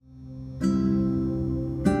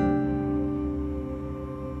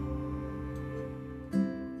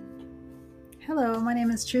My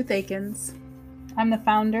name is Truth Akins. I'm the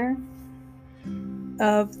founder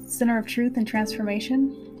of Center of Truth and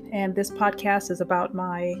Transformation, and this podcast is about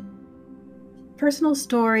my personal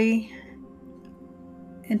story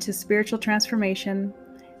into spiritual transformation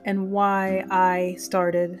and why I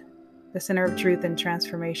started the Center of Truth and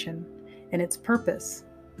Transformation and its purpose.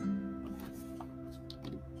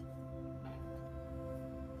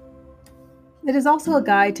 It is also a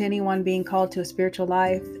guide to anyone being called to a spiritual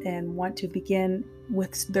life and want to begin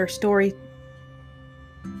with their story,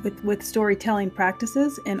 with storytelling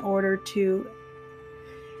practices in order to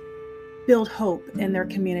build hope in their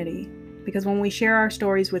community. Because when we share our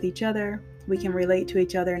stories with each other, we can relate to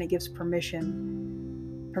each other, and it gives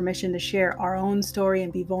permission to share our own story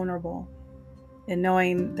and be vulnerable, and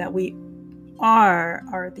knowing that we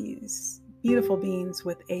are these beautiful beings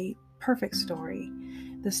with a perfect story.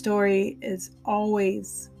 The story is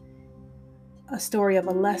always a story of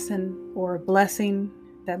a lesson or a blessing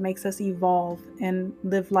that makes us evolve and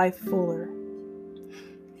live life fuller.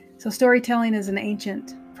 So storytelling is an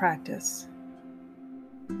ancient practice.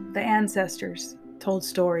 The ancestors told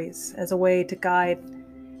stories as a way to guide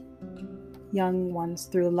young ones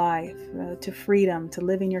through life, to freedom, to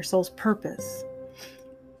living your soul's purpose.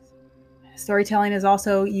 Storytelling is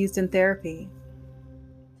also used in therapy,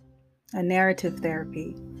 a narrative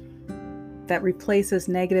therapy that replaces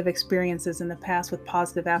negative experiences in the past with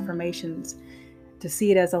positive affirmations, to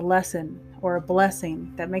see it as a lesson or a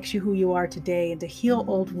blessing that makes you who you are today, and to heal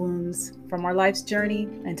old wounds from our life's journey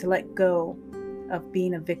and to let go of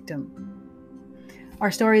being a victim.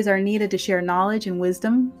 Our stories are needed to share knowledge and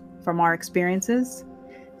wisdom from our experiences.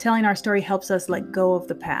 Telling our story helps us let go of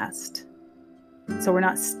the past, so we're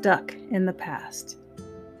not stuck in the past.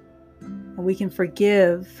 And we can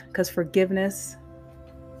forgive, because forgiveness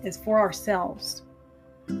is for ourselves,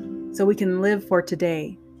 so we can live for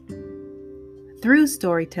today. Through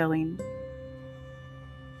storytelling,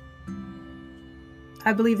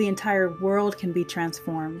 I believe the entire world can be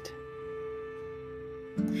transformed.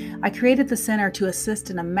 I created the center to assist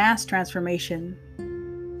in a mass transformation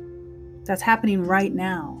that's happening right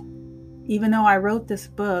now. Even though I wrote this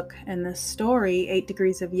book and this story, 8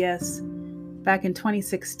 Degrees of Yes, back in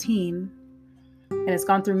 2016, and it's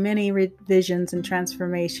gone through many revisions and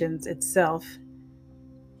transformations itself,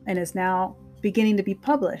 and is now beginning to be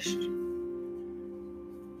published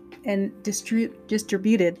and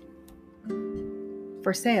distributed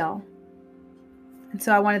for sale. And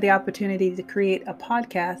so I wanted the opportunity to create a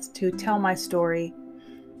podcast to tell my story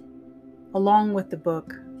along with the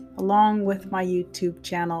book, along with my YouTube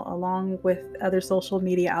channel, along with other social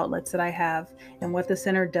media outlets that I have, and what the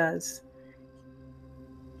center does.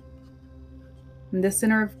 And this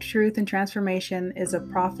Center of Truth and Transformation is a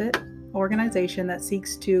profit organization that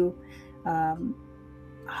seeks to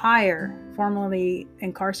hire formerly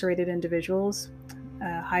incarcerated individuals,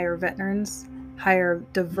 hire veterans, hire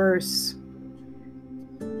diverse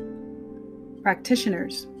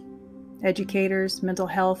practitioners, educators, mental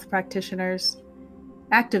health practitioners,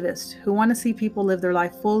 activists who want to see people live their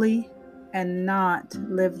life fully and not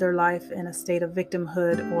live their life in a state of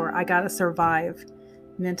victimhood or I gotta survive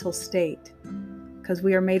mental state, because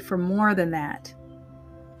we are made for more than that.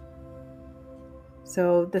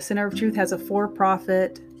 So the Center of Truth has a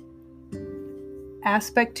for-profit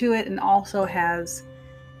aspect to it, and also has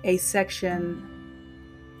a section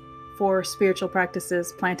for spiritual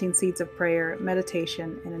practices, planting seeds of prayer,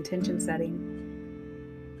 meditation, and intention setting.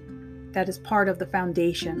 That is part of the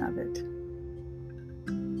foundation of it.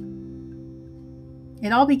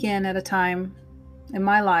 It all began at a time in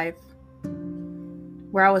my life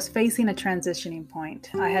where I was facing a transitioning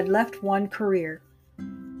point. I had left one career.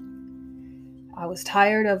 I was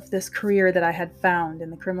tired of this career that I had found in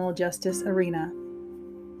the criminal justice arena,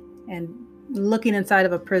 and looking inside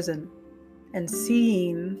of a prison and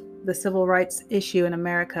seeing the civil rights issue in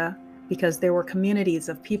America, because there were communities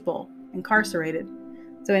of people incarcerated.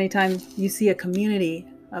 So anytime you see a community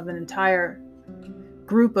of an entire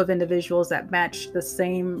group of individuals that match the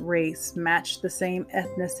same race, match the same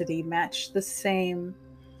ethnicity, match the same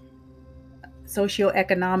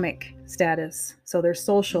socioeconomic status, so their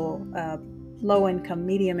social, low income,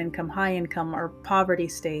 medium income, high income, or poverty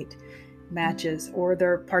state matches, or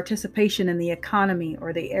their participation in the economy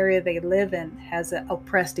or the area they live in has an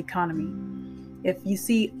oppressed economy. If you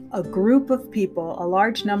see a group of people, a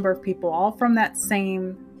large number of people, all from that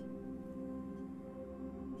same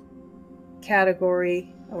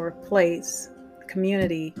category or place,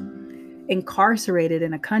 community, incarcerated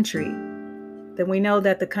in a country, then we know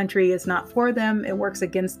that the country is not for them, it works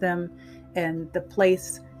against them, and the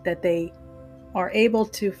place that they are able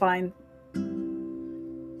to find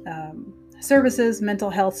services, mental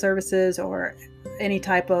health services, or any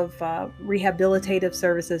type of rehabilitative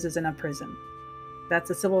services is in a prison. That's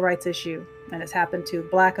a civil rights issue, and it's happened to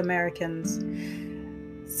Black Americans,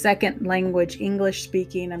 second language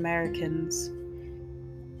English-speaking Americans,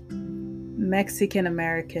 Mexican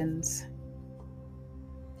Americans,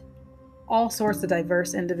 all sorts of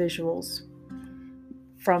diverse individuals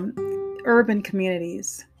from urban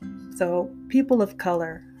communities. So people of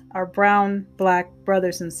color, our brown, Black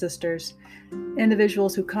brothers and sisters,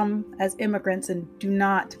 individuals who come as immigrants and do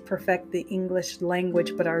not perfect the English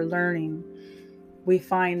language but are learning. We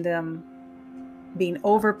find them being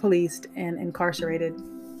over-policed and incarcerated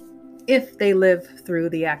if they live through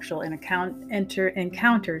the actual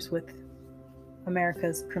encounters with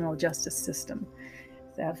America's criminal justice system.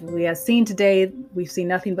 As we have seen today, we've seen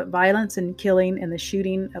nothing but violence and killing and the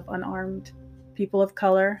shooting of unarmed people of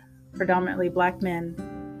color, predominantly Black men,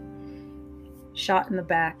 shot in the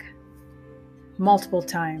back multiple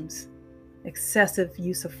times, excessive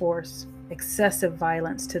use of force, excessive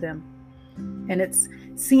violence to them. And it's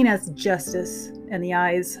seen as justice in the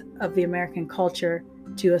eyes of the American culture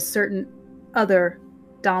to a certain other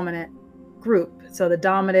dominant group. So the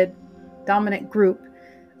dominant group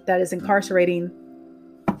that is incarcerating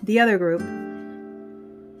the other group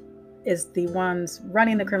is the ones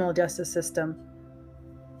running the criminal justice system.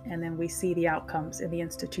 And then we see the outcomes in the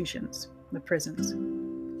institutions, the prisons.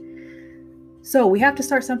 So we have to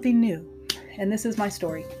start something new. And this is my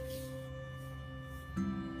story.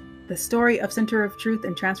 The story of Center of Truth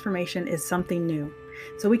and Transformation is something new.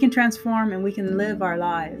 So we can transform and we can live our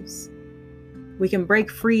lives. We can break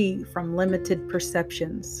free from limited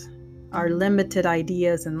perceptions, our limited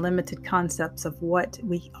ideas and limited concepts of what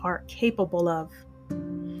we are capable of.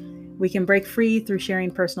 We can break free through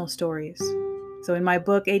sharing personal stories. So in my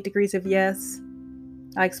book, 8 Degrees of Yes,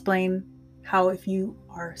 I explain how if you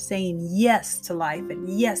are saying yes to life and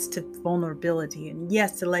yes to vulnerability and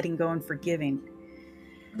yes to letting go and forgiving,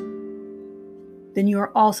 then you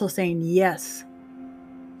are also saying yes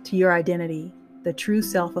to your identity, the true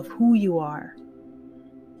self of who you are.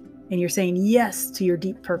 And you're saying yes to your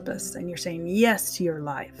deep purpose, and you're saying yes to your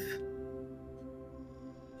life.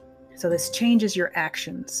 So this changes your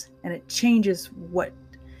actions, and it changes what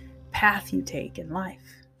path you take in life.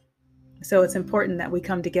 So it's important that we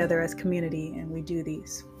come together as community and we do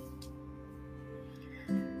these.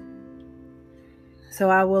 So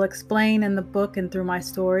I will explain in the book and through my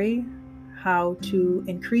story how to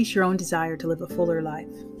increase your own desire to live a fuller life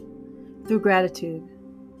through gratitude.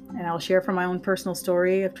 And I'll share from my own personal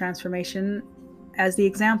story of transformation as the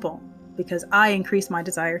example, because I increased my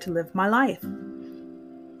desire to live my life.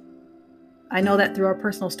 I know that through our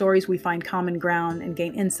personal stories, we find common ground and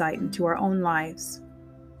gain insight into our own lives.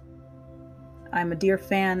 I'm a dear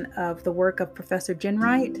fan of the work of Professor Jen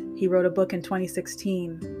Wright. He wrote a book in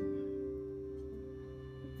 2016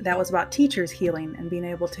 that was about teachers healing and being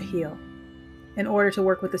able to heal in order to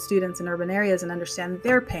work with the students in urban areas and understand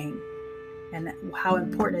their pain and how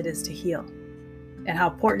important it is to heal and how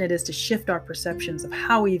important it is to shift our perceptions of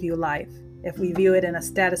how we view life. If we view it in a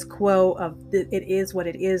status quo of it is what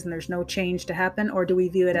it is and there's no change to happen, or do we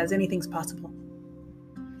view it as anything's possible?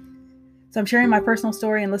 So I'm sharing my personal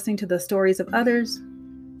story and listening to the stories of others.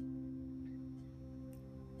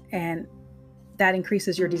 And that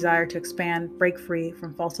increases your desire to expand, break free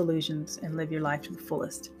from false illusions, and live your life to the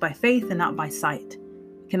fullest by faith and not by sight.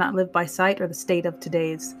 You cannot live by sight or the state of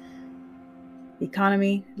today's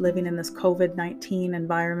economy, living in this COVID-19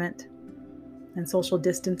 environment and social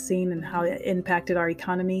distancing and how it impacted our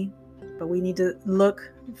economy. But we need to look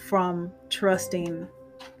from trusting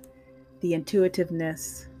the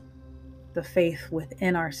intuitiveness, the faith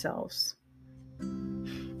within ourselves,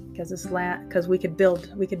 because we could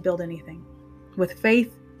build anything. With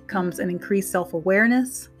faith comes an increased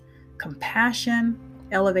self-awareness, compassion,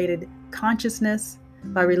 elevated consciousness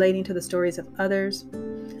by relating to the stories of others.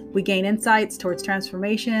 We gain insights towards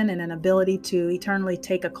transformation and an ability to eternally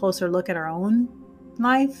take a closer look at our own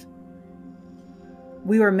life.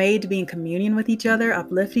 We were made to be in communion with each other,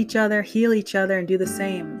 uplift each other, heal each other, and do the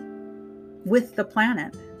same with the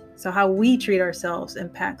planet. So how we treat ourselves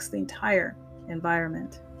impacts the entire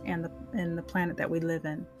environment and the planet that we live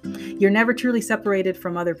in. You're never truly separated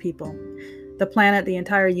from other people, the planet, the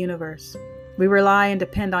entire universe. We rely and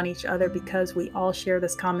depend on each other because we all share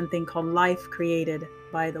this common thing called life created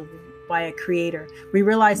by a creator. We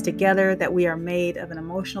realize together that we are made of an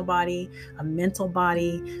emotional body, a mental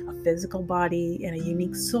body, a physical body, and a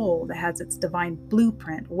unique soul that has its divine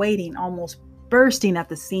blueprint waiting, almost bursting at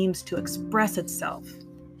the seams to express itself.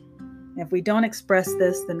 If we don't express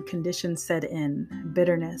this, then conditions set in: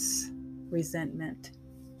 bitterness, resentment,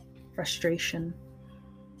 frustration,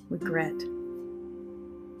 regret.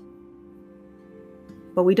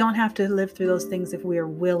 But we don't have to live through those things if we are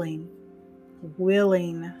willing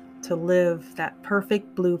to live that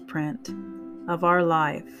perfect blueprint of our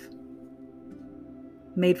life,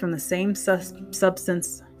 made from the same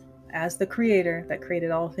substance as the Creator that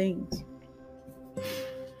created all things.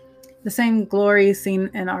 The same glory seen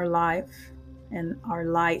in our life and our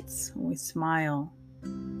lights when we smile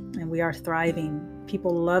and we are thriving.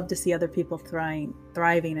 People love to see other people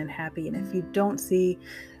thriving and happy. And if you don't see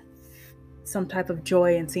some type of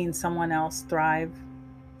joy in seeing someone else thrive,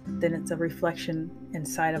 then it's a reflection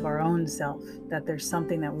inside of our own self that there's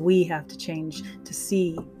something that we have to change to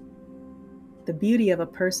see the beauty of a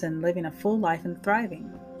person living a full life and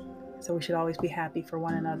thriving. So we should always be happy for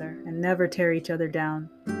one another and never tear each other down.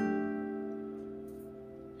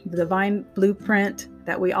 The divine blueprint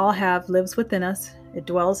that we all have lives within us. It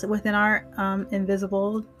dwells within our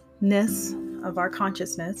invisibleness of our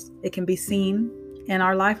consciousness. It can be seen in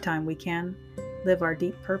our lifetime. We can live our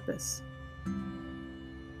deep purpose.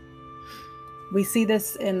 We see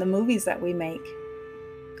this in the movies that we make.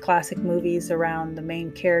 Classic movies around the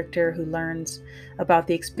main character who learns about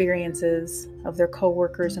the experiences of their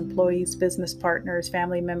co-workers, employees, business partners,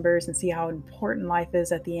 family members, and see how important life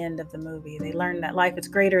is at the end of the movie. They learn that life is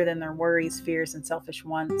greater than their worries, fears, and selfish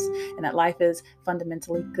wants, and that life is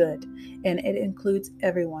fundamentally good, and it includes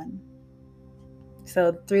everyone.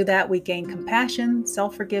 So through that, we gain compassion,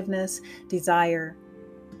 self-forgiveness, desire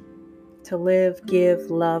to live, give,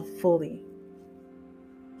 love fully.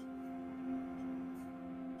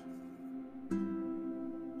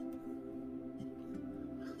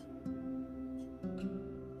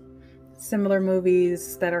 Similar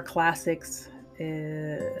movies that are classics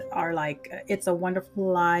are like It's a Wonderful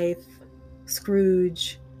Life,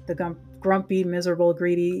 Scrooge, the grumpy, miserable,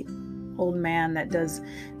 greedy old man that does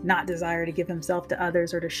not desire to give himself to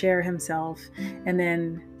others or to share himself. And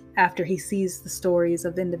then after he sees the stories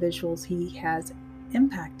of individuals he has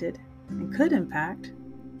impacted and could impact,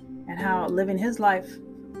 and how living his life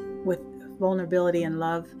with vulnerability and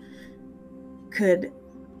love could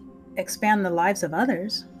expand the lives of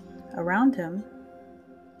others around him,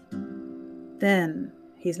 then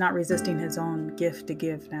he's not resisting his own gift to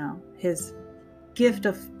give now. His gift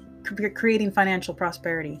of creating financial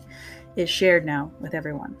prosperity is shared now with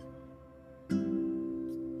everyone.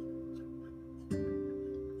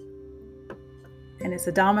 And it's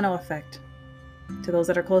a domino effect to those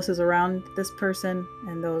that are closest around this person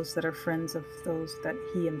and those that are friends of those that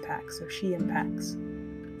he impacts or she impacts.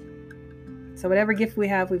 So whatever gift we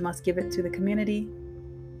have, we must give it to the community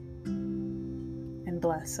and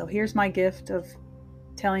bless. So here's my gift of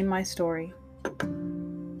telling my story.